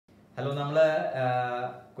Hello, നമ്മൾ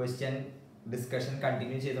question discussion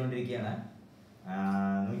continue ചെയ്തുകൊണ്ടിരിക്കുകയാണ്.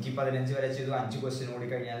 115 വരെ ചെയ്തു. 5 ക്വസ്റ്റ്യൻ കൂടി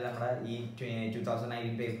കഴിഞ്ഞാൽ നമ്മുടെ ഈ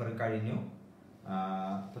 2019 പേപ്പർ കഴിഞ്ഞു.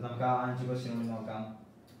 അപ്പോൾ നമുക്ക് ആ 5 ക്വസ്റ്റ്യൻ കൂടി നോക്കാം.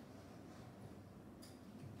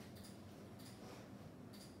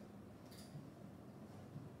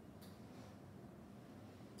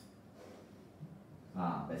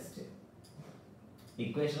 Best.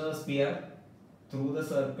 Equation of sphere through the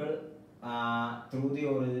circle through the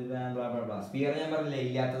origin blah blah blah. Sphere ഞാൻ പറഞ്ഞില്ല,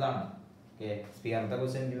 ഇല്ലാത്തതാണ്. ഓക്കെ, സ്പിയറിന്റെ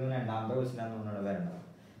ക്വസ്റ്റ്യൻ എനിക്ക് രണ്ടാമത്തെ ക്വസ്റ്റ്യൻ ആണ് തോന്നുന്നത് വരേണ്ടത്.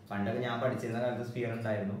 പണ്ടൊക്കെ ഞാൻ പഠിച്ചിരുന്ന കാലത്ത് സ്പിയർ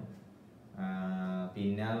ഉണ്ടായിരുന്നു,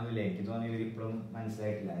 പിന്നെ അതൊന്നുമില്ല. എനിക്ക് തോന്നി ഇവർ ഇപ്പോഴും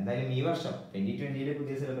മനസ്സിലായിട്ടില്ല. എന്തായാലും ഈ വർഷം 2020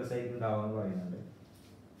 പുതിയ സിലബസ് ആയിട്ട് ഉണ്ടാവുമെന്ന് പറയുന്നുണ്ട്.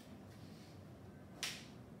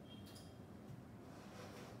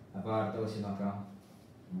 അപ്പോൾ അടുത്ത ക്വസ്റ്റ്യൻ നോക്കാം.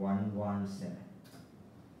 117.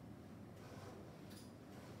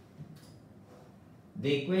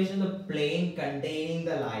 The equation of the plane containing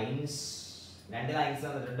the lines, രണ്ട് ലൈൻസ്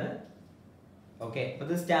തന്നിട്ടുണ്ട്. ഓക്കെ, അപ്പോൾ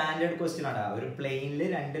ഇത് സ്റ്റാൻഡേർഡ് ക്വസ്റ്റ്യൻ ആണ്. ഒരു പ്ലെയിനിൽ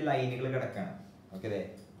 2 ലൈനുകൾ കിടക്കണം. ഓക്കെ,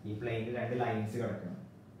 ഈ പ്ലെയിനിൽ 2 ലൈൻസ് കിടക്കണം.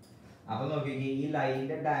 അപ്പോൾ നോക്കിക്കേ, ഈ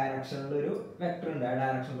ലൈനിന്റെ ഡയറക്ഷനിൽ ഒരു വെക്ടർ ഉണ്ട്. ആ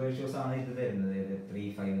ഡയറക്ഷൻ റേഷ്യോസ് ആണ് ഇത് തരുന്നത്,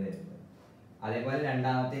 3,5 തരുന്നത്. അതേപോലെ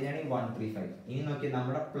രണ്ടാമത്തേനാണ് ഈ 135. ഇനി നോക്കിയേ,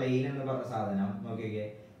 നമ്മുടെ പ്ലെയിൻ എന്ന് പറഞ്ഞ സാധനം നോക്കിക്കേ,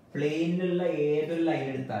 പ്ലെയിനിലുള്ള ഏതൊരു ലൈൻ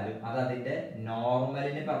എടുത്താലും അത് അതിന്റെ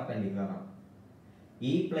നോർമലിന് പെർപെൻഡിക്കുലർ ആണ്.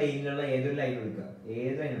 ഈ പ്ലെയിനിലുള്ള ഏതൊരു ലൈൻ എടുക്കുക,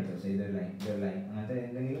 ഏത് ലൈൻ എടുത്തോ, ഇതൊരു ലൈൻ, അങ്ങനത്തെ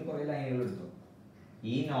എന്തെങ്കിലും കുറെ ലൈനുകൾ എടുത്തു.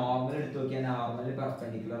 ഈ നോർമൽ എടുത്തു നോക്കിയാൽ നോർമൽ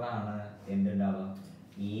പെർപെൻഡിക്കുലർ ആണ് എന്തുണ്ടാവുക,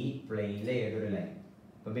 ഈ പ്ലെയിനിലെ ഏതൊരു ലൈൻ.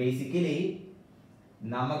 അപ്പൊ ബേസിക്കലി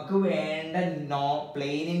നമുക്ക് വേണ്ട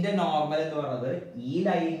പ്ലെയിനിന്റെ നോർമൽ എന്ന് പറയുന്നത് ഈ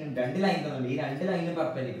ലൈൻ, 2 ലൈൻ തന്നുണ്ട്, ഈ 2 ലൈന്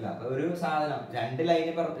പെർപെൻഡിക്കുലർ. അപ്പൊ ഒരു സാധനം 2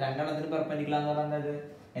 ലൈന് രണ്ടെണ്ണത്തിന് പെർപെൻഡിക്കുലർ എന്ന് പറയുന്നത്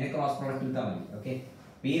അതിന് ക്രോസ് പ്രോഡക്റ്റ് എടുത്താൽ മതി. ഓക്കെ,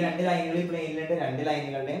 ഈ 2 ലൈനുകൾ ഈ പ്ലെയിനിലുണ്ട്, 2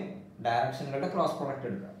 ലൈനുകളുടെയും ഡയറക്ഷനുകളുടെ ക്രോസ് പ്രോഡക്റ്റ്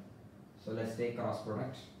എടുക്കുക. So let's take cross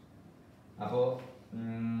product. അപ്പോൾ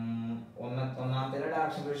ഒന്നാമത്തെ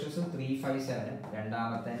ഡയറക്ഷൻ റേഷ്യോസ് 357,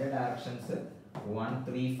 രണ്ടാമത്തെ ഡയറക്ഷൻസ്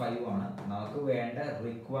 135 ആണ്. നമുക്ക് വേണ്ട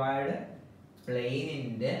റിക്വയർഡ്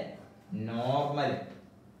പ്ലെയിനിന്റെ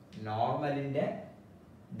നോർമലിന്റെ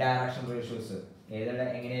ഡയറക്ഷൻ റേഷ്യോസ് ഏതാണ്,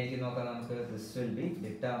 എങ്ങനെയായിരിക്കും നോക്കാം നമുക്ക്. This will be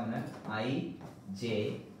determinant I, J,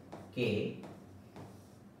 K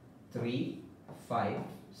 3, 5,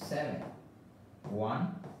 7, 1,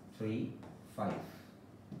 3, 5.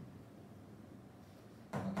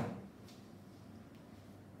 Okay,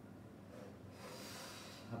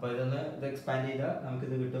 അപ്പൊ ഇത് എക്സ്പാൻഡ് ചെയ്താൽ നമുക്ക്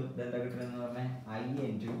ഇത് കിട്ടും. ഇതെന്താ കിട്ടുന്നത് പറഞ്ഞാൽ I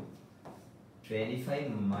into 25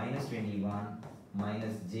 minus 21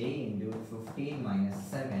 minus J into 15 minus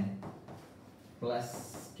 7 plus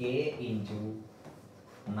K into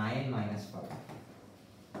 9 minus 5.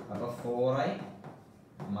 അപ്പൊ 4I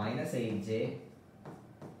minus 8J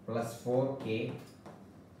plus 4K.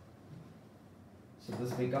 So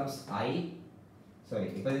this becomes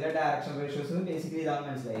ഇപ്പൊ ഇതിന്റെ ഡയറക്ഷൻ റേഷ്യോസ് ബേസിക്കലി ഇതാണ്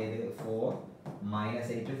മനസ്സിലായത്. 4 minus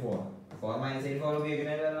 8 4 minus 8 4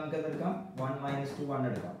 ഉപയോഗിക്കുന്നതിന് നമുക്ക് എടുക്കാം 1 minus 2 1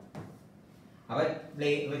 എടുക്കാം. അപ്പൊ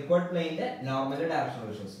റിക്വയർഡ് പ്ലെയിനിന്റെ നോർമൽ ഡയറക്ഷൻ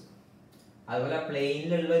റേഷ്യോസ്. അതുപോലെ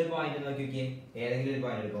പ്ലെയിനിലുള്ള ഒരു പോയിന്റ് നോക്കി നോക്കിയേ, ഏതെങ്കിലും ഒരു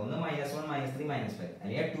പോയിന്റ് എടുക്കാം. ഒന്ന് -1 -3 -5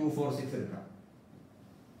 അല്ലെങ്കിൽ 2 4 6 എടുക്കാം.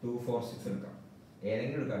 2 4 6 എടുക്കാം,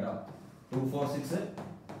 ഏതെങ്കിലും എടുക്കാം കേട്ടോ. 2 4 6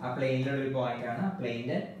 ആ പ്ലെയിനിലുള്ള ഒരു പോയിന്റ് ആണ്.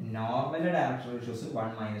 പ്ലെയിനിന്റെ നോർമൽ ഡയറക്ഷൻ റേഷ്യോസ്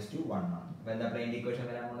 1 - 2 1 ആണ്. അപ്പൊ എന്താ പ്ലെയിനിന്റെ ഇക്വേഷൻ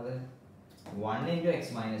വരാൻ പോകുന്നത്? 1 × x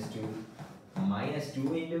 - 2 -2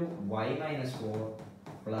 × y - 4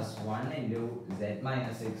 plus 1 × z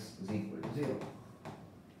 - 6 is equal to 0.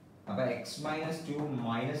 അപ്പൊ x - 2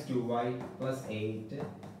 - 2y plus 8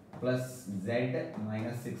 plus z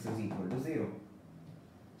 - 6 is equal to 0.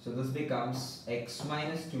 So this becomes x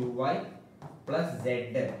 - 2y plus z.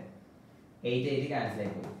 8 cancel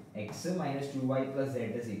ആയി പോയി. x - 2y plus z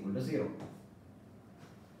is equal to 0.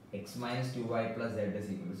 x - 2y plus z is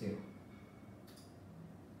equal to 0.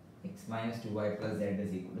 x - 2y plus z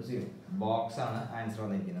is equal to 0. Box ആണ് answer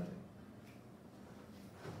വന്നിരിക്കുന്നത്.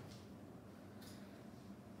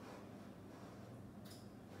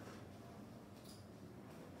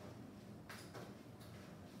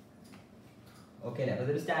 Okay അല്ലേ? അപ്പോൾ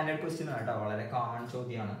ഇതൊരു standard question ആണ് കേട്ടോ, വളരെ കോമൺ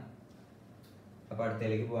ചോദ്യമാണ്. അപ്പോൾ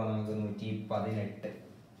അടുത്തേക്ക് പോകാം നമുക്ക്.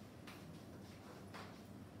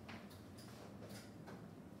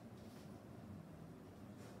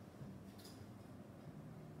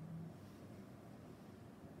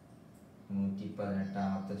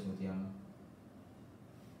 ചോദ്യമാണ്.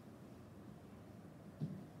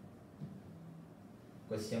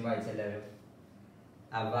 Question വായിച്ചെല്ലാവരും.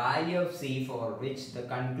 A value of c for which the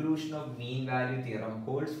conclusion of mean value theorem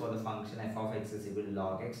holds for the function f of x is equal to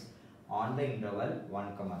log x on the interval 1,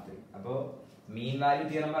 3. അപ്പോൾ മീൻ വാല്യൂ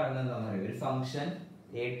തിയറം പറയുന്നത് എന്താണെന്ന് അറിയാം. ഒരു function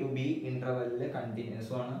a to b ഇന്റർവെല്ലിൽ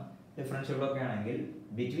continuous ആണ് ഡിഫറൻഷ്യലൊക്കെ ആണെങ്കിൽ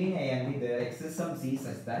between a and b there exists some c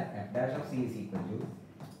such that f dash of c is equal to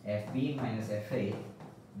fb minus fa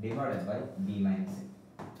divided by b minus a.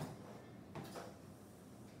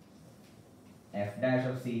 F dash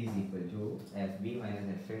of c is equal to fb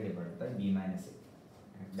minus fa divided by b minus a.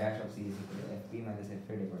 F dash of c is equal to fb minus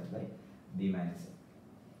fa divided by b minus a.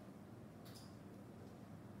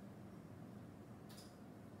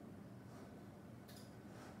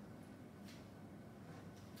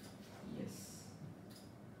 Yes.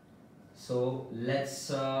 So let's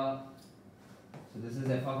so this is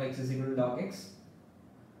f of x is equal to log x.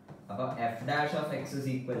 Now f dash of x is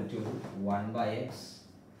equal to 1 by x.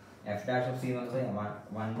 F dash of c is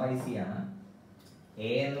 1 by c ആണ്.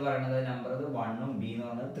 a എന്ന് പറയുന്നത് number 1 ഉം b എന്ന്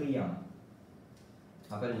പറയുന്നത് 3 ആണ്.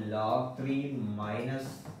 അപ്പോൾ log 3 minus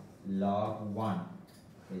log 1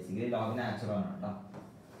 basically log natural ആണ് ട്ടോ.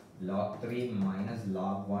 log 3 minus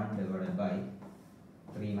log 1 divided by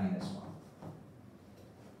 3 minus 1.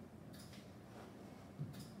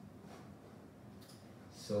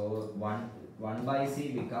 So 1 by c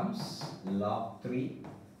becomes log 3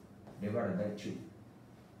 divided by 2.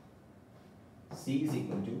 c is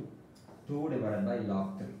equal to 2 divided by log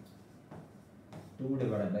 3. 2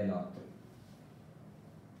 divided by log 3.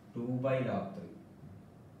 2 by log 3.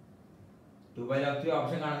 2 by log 3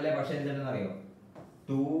 option കാണില്ലേ, പക്ഷെ എന്തുണ്ടെന്ന് അറിയോ?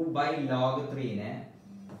 2 by log 3 നെ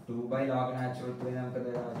 2 by log natural 3 നമുക്ക്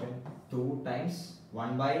എന്താ പറ്റും? 2 times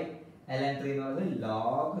 1 by ln 3 എന്ന് പറയുന്നത്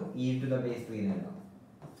log e to the base 3 എന്ന് എഴുതാം.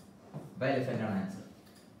 അപ്പോൾ എലിഫന്റ് ആണ് ആൻസർ.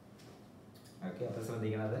 ഓക്കെ, അപ്പോൾ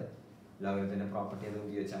ശ്രദ്ധിക്കുന്നത് ലോഗരിതത്തിന്റെ പ്രോപ്പർട്ടി അത്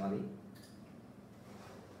ഉപയോഗിച്ചാൽ മതി.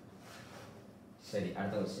 ശരി,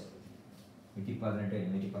 അടുത്ത ക്വസ്റ്റ്യൻ 118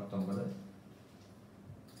 119.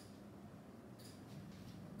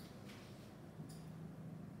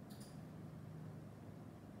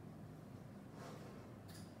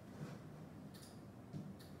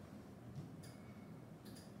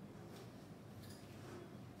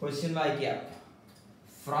 Question വായിക്കുക.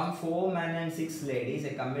 From 4 men and 6 ladies,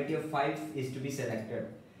 a committee of 5 is to be selected.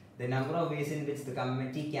 The number of ways in which the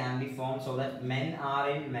committee can be formed so that men are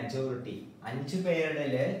in majority. 5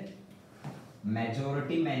 പേരുടെ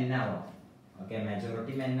majority men ആവാം. Okay,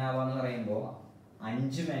 majority men ആവാന്ന് പറയുമ്പോൾ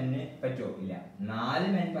 5 മെന്ന് പറ്റുമോ? ഇല്ല. 4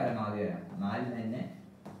 men പരമാവധി വരാം. 4 മെന്ന്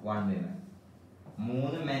 1 women,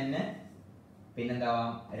 3 മെന്ന് പിന്നെന്താവാം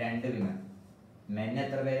 2 വിമൻ. മെൻ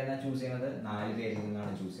എത്ര പേരെന്നാ ചൂസ് ചെയ്യുന്നത്? 4 പേരിൽ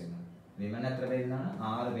നിന്നാണ് ചൂസ് ചെയ്യുന്നത്. വിമൻ എത്ര പേരിൽ നിന്നാണ്?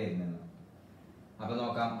 6 പേരിൽ നിന്ന്. അപ്പൊ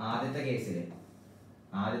നോക്കാം, ആദ്യത്തെ കേസിൽ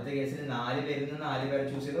 4 പേരിൽ നിന്ന് 4 പേരെ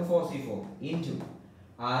ചൂസ് ചെയ്തു 4c4 ഇൻറ്റു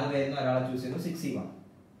 6 പേരിൽ നിന്ന് ഒരാളെ ചൂസ് ചെയ്തു 6c1.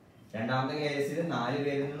 രണ്ടാമത്തെ കേസിൽ 4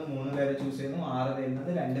 പേരിൽ നിന്ന് 3 പേരെ ചൂസ് ചെയ്യുന്നു, 6 പേരിൽ നിന്ന്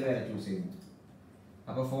 2 പേരെ ചൂസ് ചെയ്യുന്നു.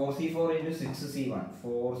 അപ്പൊ 4c4 ഇൻറ്റു 6c1.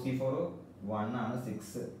 4c4 1 ആണ്,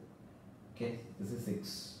 6. Okay, this is 6.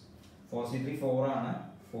 4c3 4 ആണ്.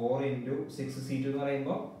 4 ഇൻറ്റു 6c2 എന്ന്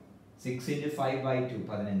പറയുമ്പോൾ 6 ഇൻറ്റു 5 by 2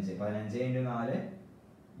 15. 15 ഇൻറ്റു 4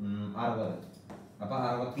 60. അപ്പൊ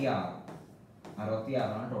 66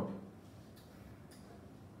 ആണ് ടോട്ടൽ.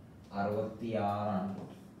 66 ആണ് ടോട്ടൽ.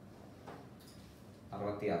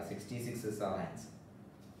 66 is our answer.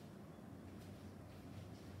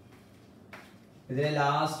 ഇതിലെ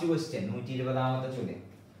ലാസ്റ്റ് ക്വസ്റ്റ്യൻ 120ാമത്തെ ചോദ്യം.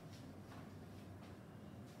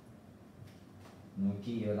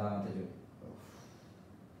 120ാമത്തെ ചോദ്യം.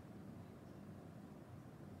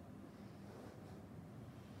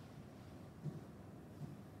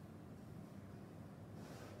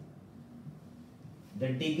 The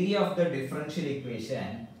degree of the differential equation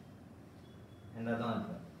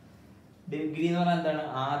എന്താണ്? ഡിഗ്രി എന്ന് പറഞ്ഞാൽ എന്താണ്?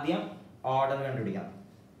 ആദ്യം ഓർഡർ കണ്ടുപിടിക്കാം,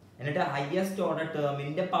 എന്നിട്ട് ഹയസ്റ്റ് ഓർഡർ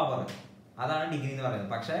ടേമിന്റെ പവർ, അതാണ് ഡിഗ്രി എന്ന്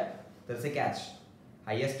പറയുന്നത്. പക്ഷെ ക്യാച്ച്,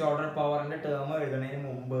 ഹയസ്റ്റ് ഓർഡർ പവറിന്റെ ടേം എഴുതുന്നതിന്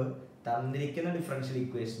മുമ്പ് തന്നിരിക്കുന്ന differential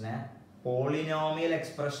ഇക്വേഷനെ polynomial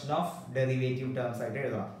expression of derivative terms ആയിട്ട്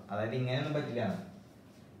എഴുതണം. അതായത് ഇങ്ങനെയൊന്നും പറ്റില്ല,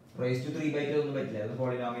 റേസ് ടു 3/2 ഒന്നും പറ്റില്ല, അത്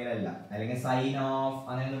പോളിനോമിയൽ അല്ല. അല്ലെങ്കിൽ സൈൻ ഓഫ്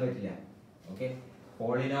അങ്ങനെയൊന്നും പറ്റില്ല. Okay,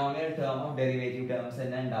 polynomial term of derivative terms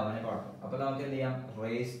തന്നെ ഉണ്ടാവാൻ കുഴപ്പം. അപ്പൊ നമുക്ക് എന്ത് ചെയ്യാം?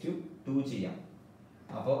 റേസ് ടു 2 ചെയ്യാം.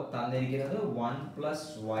 അപ്പോൾ തന്നിരിക്കുന്നത് 1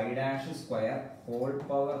 + y dash square whole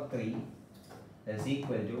power 3 is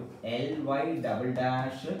equal to ly double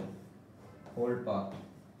dash whole power 2.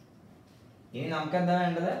 ഇനി നമുക്ക് എന്താ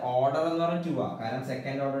വേണ്ടത്? ഓർഡർ എന്ന് പറഞ്ഞാൽ 2 ആ, കാരണം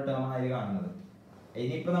സെക്കൻഡ് ഓർഡർ ടേം ആണ് അതിൽ കാണുന്നത്.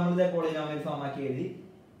 ഇനിയിപ്പോ നമ്മൾ ഇത് പോളിനോമിയൽ ഫോം ആക്കി എഴുതി.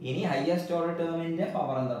 ഇനി ഹയസ്റ്റ് ഓർഡർ ടേമിന്റെ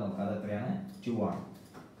പവർ എന്താ നോക്കാം, അത് എത്രയാണ്? 2 ആണ്.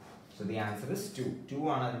 So the answer is 2. 2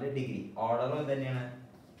 ആണ് അതിന്റെ ഡിഗ്രി. ഓർഡറും തന്നെയാണ്,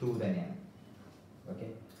 2 തന്നെയാണ്. ഓക്കെ,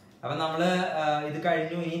 അപ്പൊ നമ്മള് ഇത്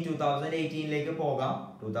കഴിഞ്ഞു. ഇനി 2018ലേക്ക് പോകാം.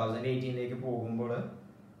 2018ലേക്ക് പോകുമ്പോൾ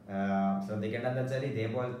ശ്രദ്ധിക്കേണ്ട എന്താ വെച്ചാൽ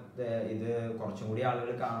ഇതേപോലത്തെ ഇത് കുറച്ചും കൂടി ആളുകൾ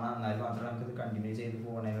കാണാം, എന്നാൽ മാത്രമേ നമുക്ക് ഇത് കണ്ടിന്യൂ ചെയ്ത്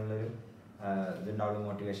പോകണതിനുള്ളൊരു ഇതുണ്ടാവുള്ളൂ,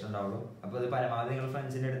 മോട്ടിവേഷൻ ഉണ്ടാവുള്ളൂ. അപ്പോൾ ഇത് പരമാവധി നിങ്ങൾ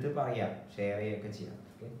ഫ്രണ്ട്സിൻ്റെ അടുത്ത് പറയാം, ഷെയർ ചെയ്യുകയൊക്കെ ചെയ്യാം.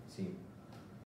 Okay, see you.